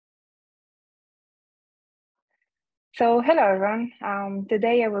Hello everyone.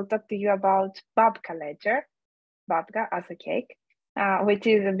 Today I will talk to you about BBCA-LEDGER, babka as a cake, which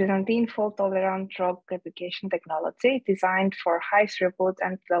is a Byzantine fault-tolerant rock replication technology designed for high throughput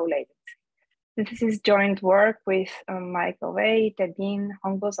and low latency. This is joint work with Malkhi,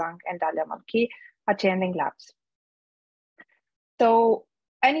 Hongbo, Zhang, and Dahlia Malkhi at Chainlink Labs. So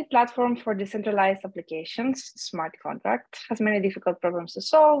any platform for decentralized applications, smart contract, has many difficult problems to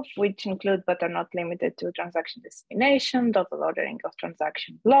solve, which include but are not limited to transaction dissemination, total ordering of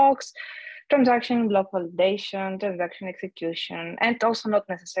transaction blocks, transaction block validation, transaction execution, and also not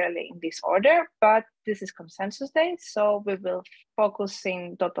necessarily in this order, but this is consensus days, so we will focus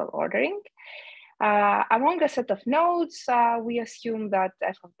in total ordering. Among a set of nodes, we assume that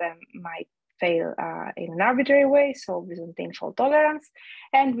f of them might fail in an arbitrary way, so Byzantine fault tolerance.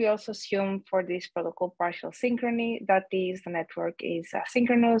 And we also assume for this protocol partial synchrony, that is, the network is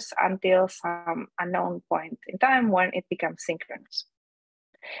synchronous until some unknown point in time when it becomes synchronous.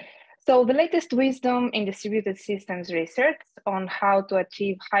 So the latest wisdom in distributed systems research on how to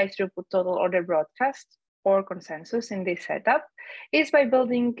achieve high throughput total order broadcast or consensus in this setup is by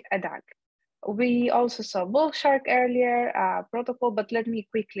building a DAG. We also saw Bullshark earlier protocol, but let me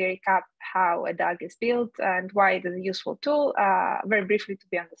quickly recap how a DAG is built and why it is a useful tool, very briefly to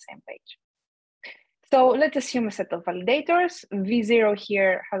be on the same page. So let's assume a set of validators. V0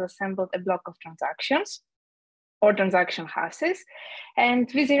 here has assembled a block of transactions or transaction hashes, and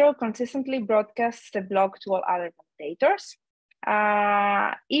V0 consistently broadcasts the block to all other validators.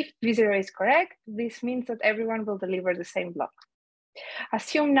 If V0 is correct, this means that everyone will deliver the same block.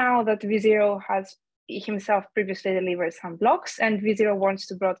 Assume now that V0 has himself previously delivered some blocks and V0 wants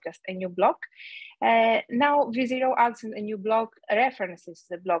to broadcast a new block. Now V0 adds a new block, references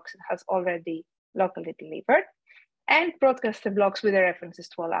the blocks it has already locally delivered, and broadcasts the blocks with the references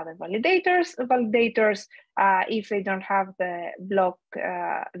to all other validators. Validators, if they don't have the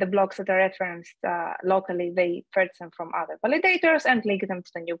blocks that are referenced locally, they fetch them from other validators and link them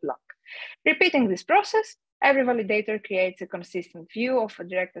to the new block. Repeating this process, every validator creates a consistent view of a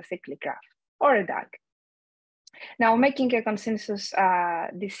direct acyclic graph, or a DAG. Now, making a consensus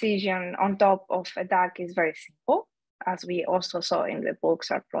decision on top of a DAG is very simple, as we also saw in the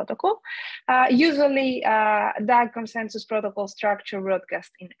Bullshark protocol. Usually, DAG consensus protocol structure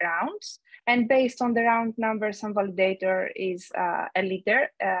broadcast in rounds, and based on the round number, some validator is a leader.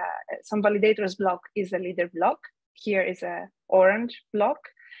 Some validator's block is a leader block. Here is an orange block.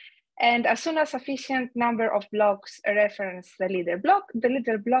 And as soon as sufficient number of blocks reference the leader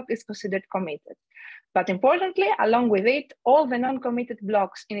block is considered committed. But importantly, along with it, all the non-committed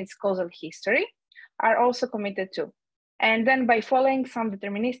blocks in its causal history are also committed too. And then by following some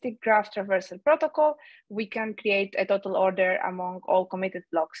deterministic graph traversal protocol, we can create a total order among all committed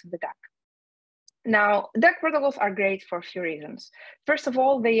blocks in the DAG. Now, DAG protocols are great for a few reasons. First of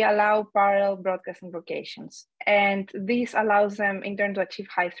all, they allow parallel broadcast invocations, and this allows them in turn to achieve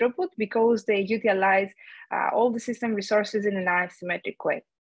high throughput because they utilize all the system resources in an asymmetric way.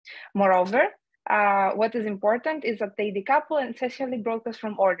 Moreover, what is important is that they decouple and essentially broadcast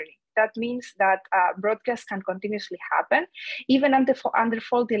from ordering. That means that broadcasts can continuously happen, even under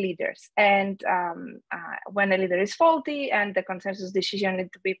faulty leaders. And when a leader is faulty and the consensus decision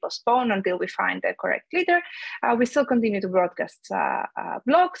needs to be postponed until we find the correct leader, we still continue to broadcast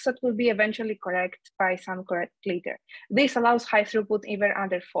blocks that will be eventually correct by some correct leader. This allows high throughput even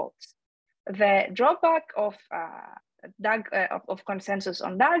under faults. The drawback of DAG, of consensus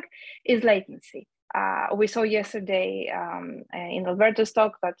on DAG is latency. We saw yesterday in Alberto's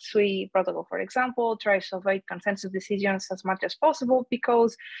talk that SWI protocol, for example, tries to avoid consensus decisions as much as possible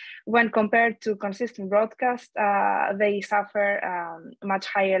because when compared to consistent broadcast, they suffer much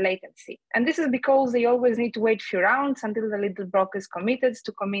higher latency. And this is because they always need to wait a few rounds until the leader block is committed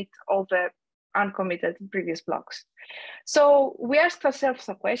to commit all the uncommitted previous blocks. So we asked ourselves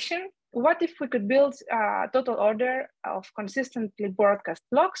a question: what if we could build a total order of consistently broadcast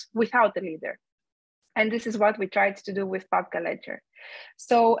blocks without a leader? And this is what we tried to do with BBCA-LEDGER.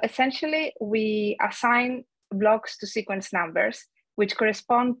 So essentially, we assign blocks to sequence numbers, which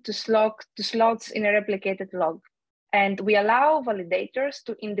correspond to slots in a replicated log. And we allow validators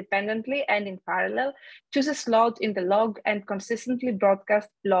to independently and in parallel choose a slot in the log and consistently broadcast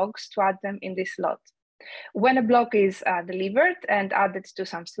blocks to add them in this slot. When a block is delivered and added to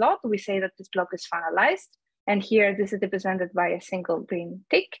some slot, we say that this block is finalized. And here, this is represented by a single green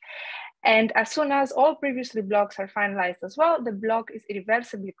tick. And as soon as all previously blocks are finalized as well, the block is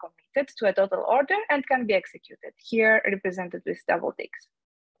irreversibly committed to a total order and can be executed, here represented with double ticks.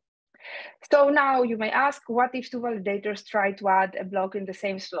 So now you may ask, what if two validators try to add a block in the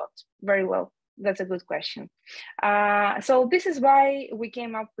same slot? Very well. That's a good question. So this is why we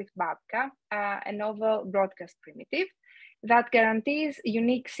came up with BBCA, a novel broadcast primitive that guarantees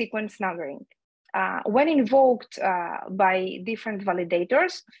unique sequence numbering. When invoked by different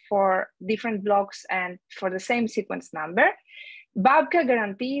validators for different blocks and for the same sequence number, BBCA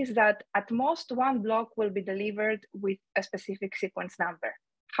guarantees that at most one block will be delivered with a specific sequence number.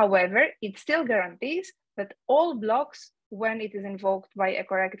 However, it still guarantees that all blocks, when it is invoked by a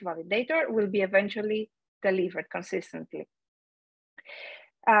correct validator, will be eventually delivered consistently.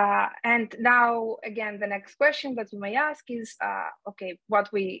 And now, again, the next question that you may ask is, okay,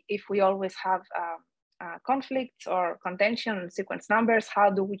 if we always have conflicts or contention on sequence numbers, how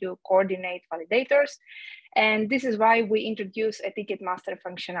do you coordinate validators? And this is why we introduce a ticket master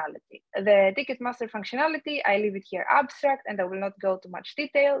functionality. The ticket master functionality, I leave it here abstract, and I will not go to much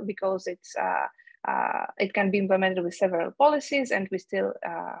detail because it can be implemented with several policies, and we still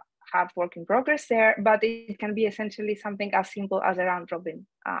have work in progress there, but it can be essentially something as simple as a round-robin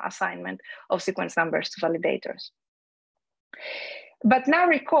assignment of sequence numbers to validators. But now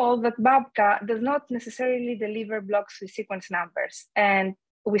recall that BBCA does not necessarily deliver blocks with sequence numbers, and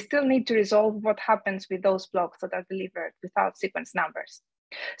we still need to resolve what happens with those blocks that are delivered without sequence numbers.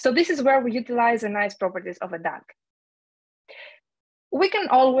 So this is where we utilize the nice properties of a DAG. We can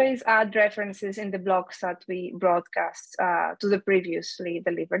always add references in the blocks that we broadcast to the previously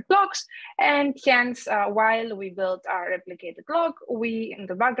delivered blocks. And hence, while we build our replicated log, we in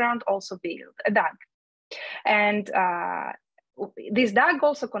the background also build a DAG. And this DAG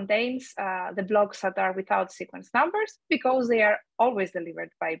also contains the blocks that are without sequence numbers because they are always delivered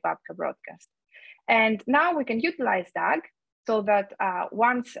by BBCA broadcast. And now we can utilize DAG so that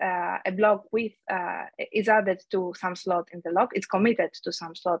once a block with is added to some slot in the log, it's committed to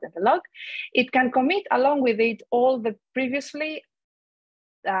some slot in the log, it can commit along with it all the previously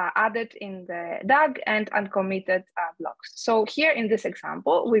added in the DAG and uncommitted blocks. So here in this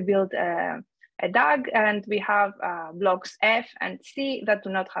example, we build a DAG and we have blocks F and C that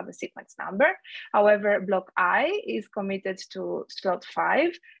do not have a sequence number. However, block I is committed to slot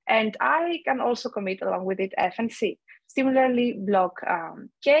 5, and I can also commit along with it F and C. Similarly, block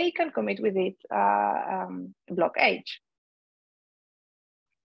K can commit with it block H.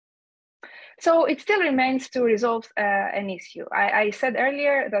 So it still remains to resolve an issue. I said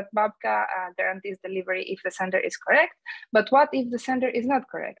earlier that BBCA guarantees delivery if the sender is correct, but what if the sender is not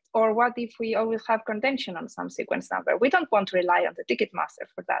correct? Or what if we always have contention on some sequence number? We don't want to rely on the ticket master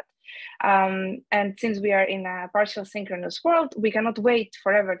for that. And since we are in a partial synchronous world, we cannot wait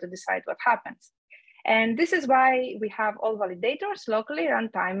forever to decide what happens. And this is why we have all validators locally run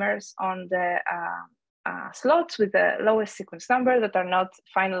timers on the slots with the lowest sequence number that are not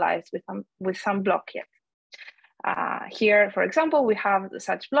finalized with some block yet. Here, for example, we have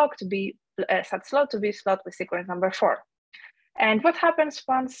such slot to be slot with sequence number 4. And what happens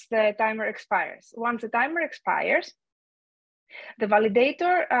once the timer expires? Once the timer expires, the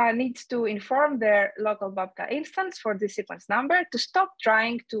validator needs to inform their local BBCA instance for this sequence number to stop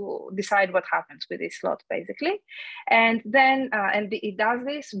trying to decide what happens with this slot, basically. And then it does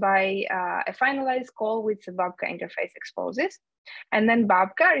this by a finalized call which the BBCA interface exposes. And then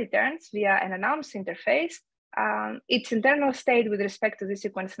BBCA returns via an announced interface its internal state with respect to the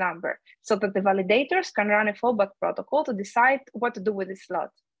sequence number so that the validators can run a fallback protocol to decide what to do with this slot.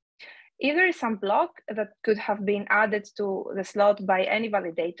 If there is some block that could have been added to the slot by any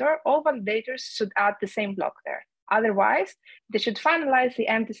validator, all validators should add the same block there. Otherwise, they should finalize the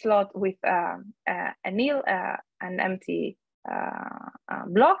empty slot with an empty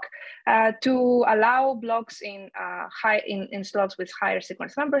block to allow blocks in slots with higher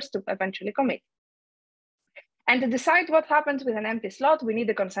sequence numbers to eventually commit. And to decide what happens with an empty slot, we need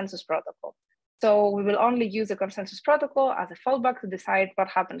a consensus protocol. So we will only use a consensus protocol as a fallback to decide what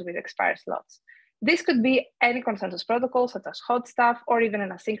happens with expired slots. This could be any consensus protocol, such as hot stuff, or even an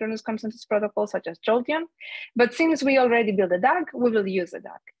asynchronous consensus protocol, such as Jolteon. But since we already built a DAG, we will use a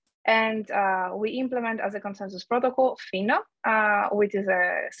DAG. And we implement as a consensus protocol Fino, which is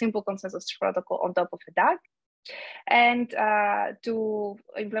a simple consensus protocol on top of a DAG. And to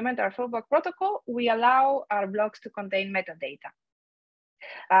implement our fallback protocol, we allow our blocks to contain metadata.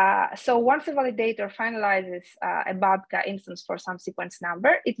 So once the validator finalizes a BBCA instance for some sequence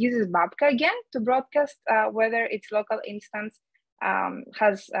number, it uses BBCA again to broadcast whether its local instance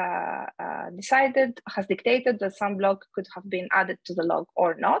has dictated that some block could have been added to the log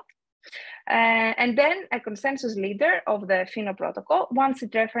or not. And then a consensus leader of the Fino protocol, once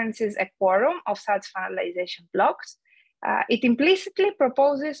it references a quorum of such finalization blocks, it implicitly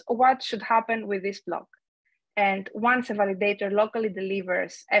proposes what should happen with this block. And once a validator locally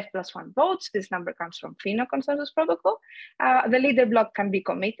delivers F+1 votes, this number comes from Fino consensus protocol, the leader block can be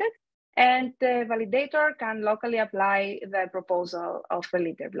committed, and the validator can locally apply the proposal of the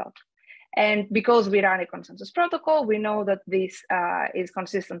leader block. And because we run a consensus protocol, we know that this is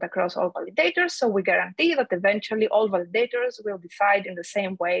consistent across all validators, so we guarantee that eventually all validators will decide in the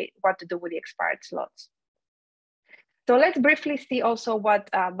same way what to do with the expired slots. So let's briefly see also what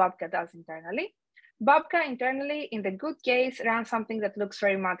Babka does internally. Babka internally, in the good case, runs something that looks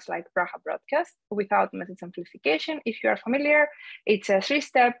very much like Braha broadcast without message amplification. If you are familiar, it's a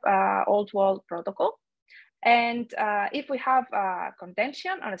 3-step all-to-all protocol. And if we have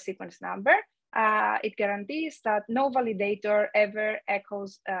contention on a sequence number, it guarantees that no validator ever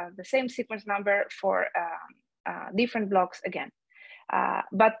echoes the same sequence number for different blocks again.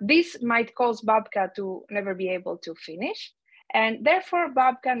 But this might cause Babka to never be able to finish. And therefore,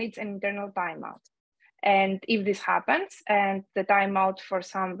 Babka needs an internal timeout. And if this happens and the timeout for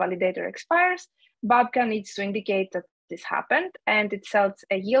some validator expires, Babka needs to indicate that this happened, and it sends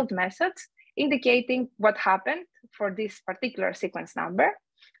a yield message indicating what happened for this particular sequence number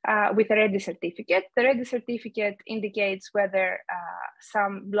with a ready certificate. The ready certificate indicates whether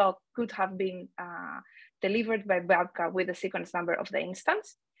some block could have been delivered by Babka with the sequence number of the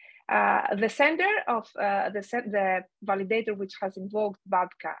instance. The sender of the validator which has invoked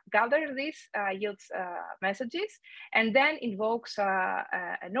Babka gathers these yields messages and then invokes a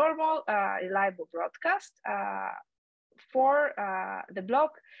normal reliable broadcast for the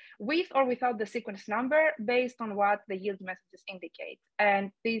block with or without the sequence number based on what the yield messages indicate.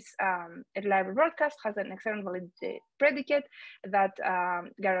 And this reliable broadcast has an external validity predicate that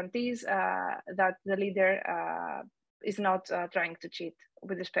guarantees that the leader is not trying to cheat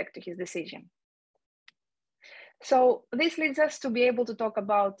with respect to his decision. So this leads us to be able to talk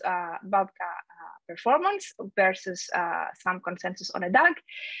about Babka performance versus some consensus on a DAG.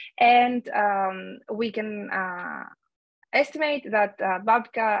 And we can estimate that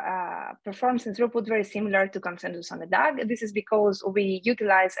Babka performs in throughput very similar to consensus on a DAG. This is because we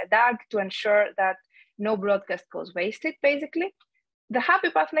utilize a DAG to ensure that no broadcast goes wasted, basically. The happy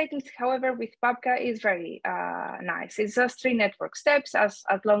path latency, however, with Babka is very nice. It's just 3 network steps as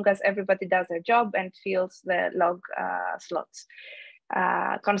long as everybody does their job and fills the log slots.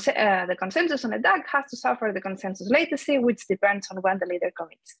 The consensus on a DAG has to suffer the consensus latency, which depends on when the leader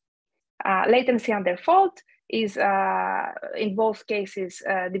commits. Latency under fault is in both cases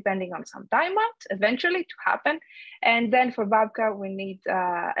depending on some timeout eventually to happen. And then for Babka, we need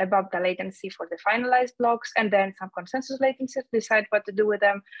a Babka latency for the finalized blocks and then some consensus latency to decide what to do with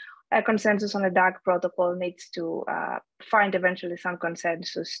them. A consensus on a DAG protocol needs to find eventually some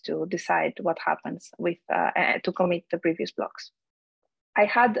consensus to decide what happens with to commit the previous blocks. I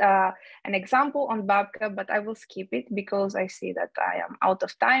had an example on Babka, but I will skip it because I see that I am out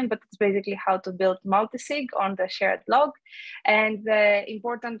of time, but it's basically how to build multisig on the shared log. And the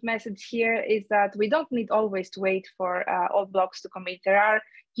important message here is that we don't need always to wait for all blocks to commit. There are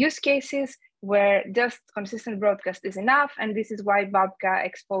use cases where just consistent broadcast is enough. And this is why Babka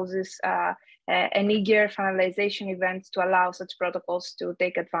exposes an eager finalization event to allow such protocols to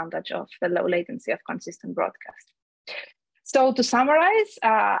take advantage of the low latency of consistent broadcast. So to summarize,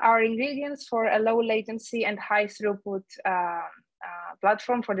 our ingredients for a low latency and high throughput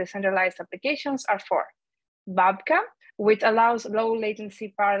platform for decentralized applications are 4. Babka, which allows low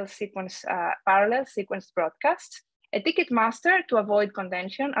latency parallel sequence broadcasts, a ticket master to avoid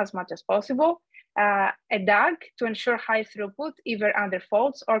contention as much as possible, a DAG to ensure high throughput either under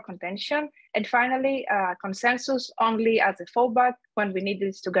faults or contention, and finally, consensus only as a fallback when we need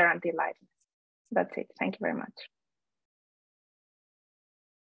it to guarantee liveness. That's it. Thank you very much.